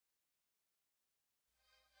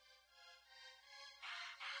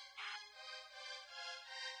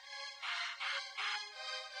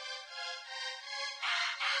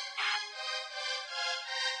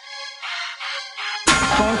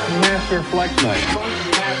Master Flex Night.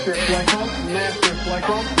 Master Flex. Master Flex.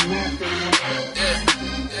 Master Flex.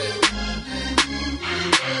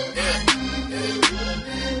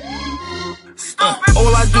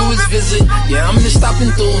 All I do is visit, yeah, I'm just stopping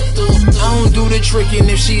through. I don't do the tricking,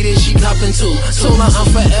 if she did, she copping too. Told her I'm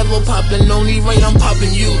forever popping, only right I'm popping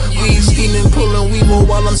you. Weed steaming, pulling weed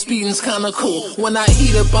while I'm speeding's kinda cool. When I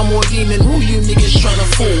heat up, I'm more demon, who you niggas tryna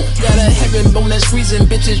fool? Got a herringbone that's freezing,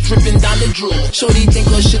 bitches dripping down the drool. Shorty think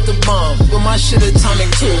her shit the bomb, but my shit atomic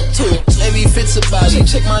too. Every fits about it,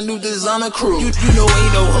 check my new designer crew. You know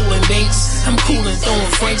ain't no holding banks, I'm coolin',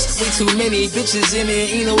 throwing franks. Way too many bitches in it,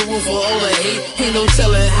 ain't no room for all the hate. Ain't no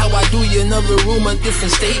telling how I do you, another room, a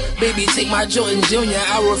different state. Baby, take my Jordan Jr.,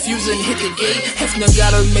 I refuse and hit the gate. Hefner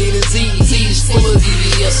got her made a Z, Z's full of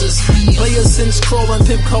VVS's. Player since crawling,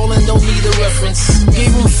 pimp calling, don't need a reference.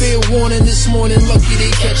 Gave them fair warning this morning, lucky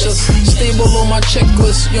they catch us. Stable on my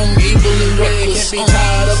checklist, young, able, and reckless. Can't be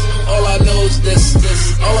tied up, all I know is this.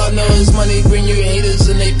 All I know is money bring you haters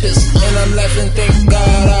and they piss. And I'm laughing, thank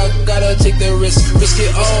God, I gotta take the risk. Risk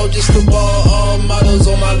it all, just the ball, all models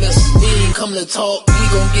on my list. We ain't come to talk, we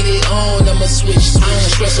gon' get it on, I'ma switch. I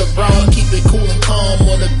don't stress abroad, keep it cool and calm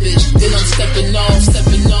on a bitch. Then I'm stepping off.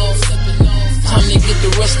 Time to get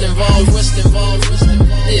the rest involved.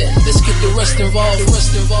 Yeah, let's get the rest involved.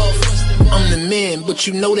 I'm the man, but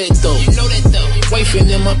you know that though. Wifing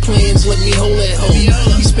in my plans, let me hold that hoe.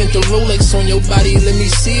 You spent the Rolex on your body, let me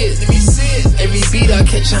see it. Every beat I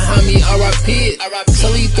catch behind me, RIP it.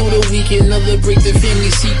 Tell you through the weekend, another break the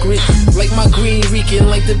family secret. Like my green reeking,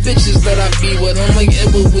 like the bitches that I be with. I'm like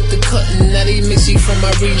Edward with the cutting, now they mix you from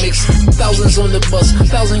my remix. Thousands on the bus,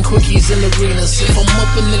 1,000 quickies in arenas. If I'm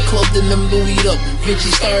up in the club, then I'm Louis up.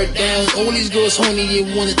 Vinci start down, all these girls horny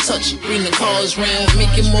and wanna touch. Bring the cars round,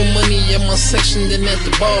 making more money at my section than at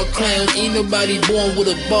the bar clown. Ain't nobody born with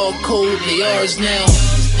a barcode, they ours now.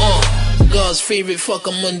 God's favorite, fuck,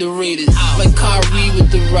 I'm underrated. Like Kyrie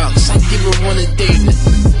with the rocks, I give her one a David.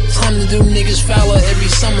 Time to do niggas fouler, every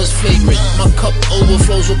summer's flagrant. My cup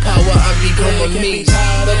overflows with power, I become amazed.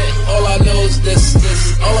 All I know is this.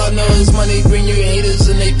 All I know is money bring you haters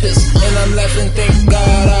and they piss. And I'm laughing, thank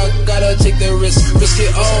God, I gotta take the risk. Risk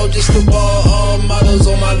it all, just the ball, all models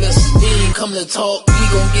on my list. We ain't come to talk, we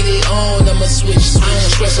gon' get it on, I'ma switch. I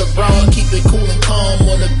don't stress abroad, keep it cool and calm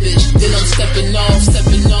on a bitch. Then I'm stepping off.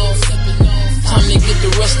 Time to get the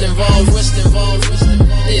rest involved.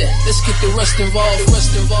 Yeah, let's get the rest involved.